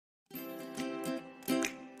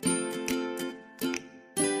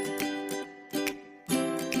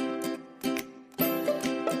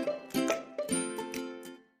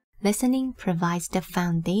Listening provides the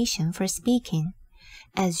foundation for speaking.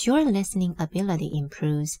 As your listening ability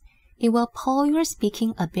improves, it will pull your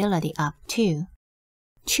speaking ability up too.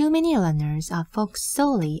 Too many learners are focused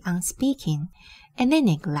solely on speaking, and they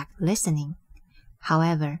neglect listening.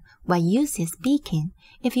 However, what use is speaking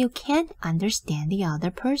if you can't understand the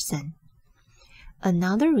other person?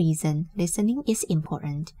 Another reason listening is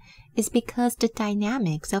important is because the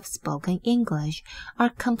dynamics of spoken English are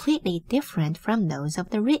completely different from those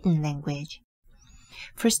of the written language.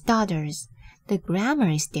 For starters, the grammar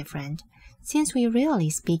is different, since we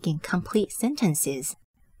rarely speak in complete sentences.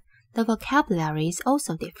 The vocabulary is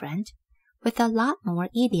also different, with a lot more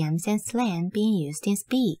idioms and slang being used in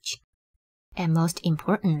speech. And most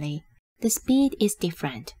importantly, the speed is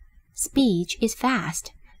different. Speech is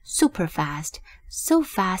fast, super fast, so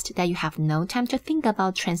fast that you have no time to think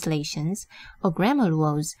about translations, or grammar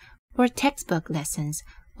rules, or textbook lessons,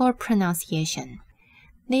 or pronunciation.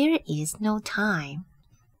 There is no time.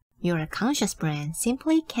 Your conscious brain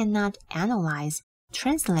simply cannot analyze,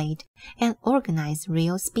 translate, and organize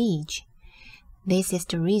real speech. This is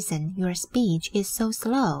the reason your speech is so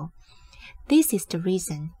slow. This is the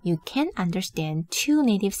reason you can't understand two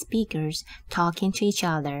native speakers talking to each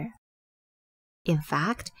other. In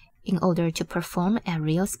fact, in order to perform at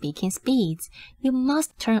real speaking speeds, you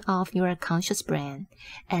must turn off your conscious brain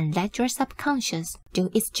and let your subconscious do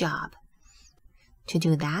its job. To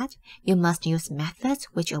do that, you must use methods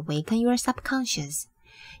which awaken your subconscious.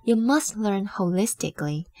 You must learn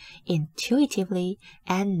holistically, intuitively,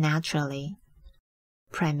 and naturally.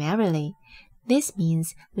 Primarily, this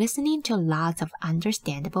means listening to lots of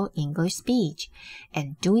understandable English speech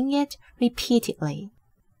and doing it repeatedly.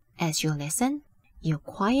 As you listen, you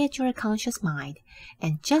quiet your conscious mind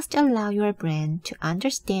and just allow your brain to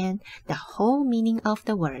understand the whole meaning of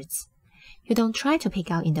the words. You don't try to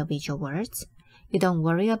pick out individual words. You don't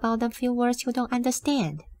worry about the few words you don't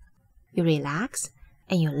understand. You relax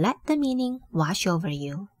and you let the meaning wash over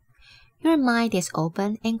you. Your mind is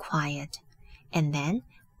open and quiet. And then,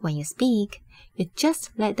 when you speak, you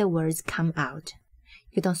just let the words come out.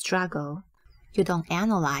 You don't struggle. You don't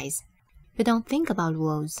analyze. You don't think about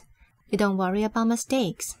rules. You don't worry about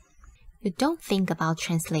mistakes. You don't think about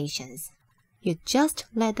translations. You just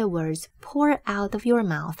let the words pour out of your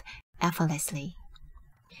mouth effortlessly.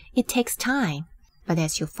 It takes time, but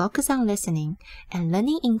as you focus on listening and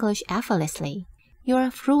learning English effortlessly,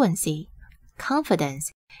 your fluency,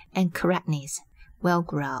 confidence, and correctness will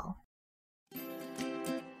grow.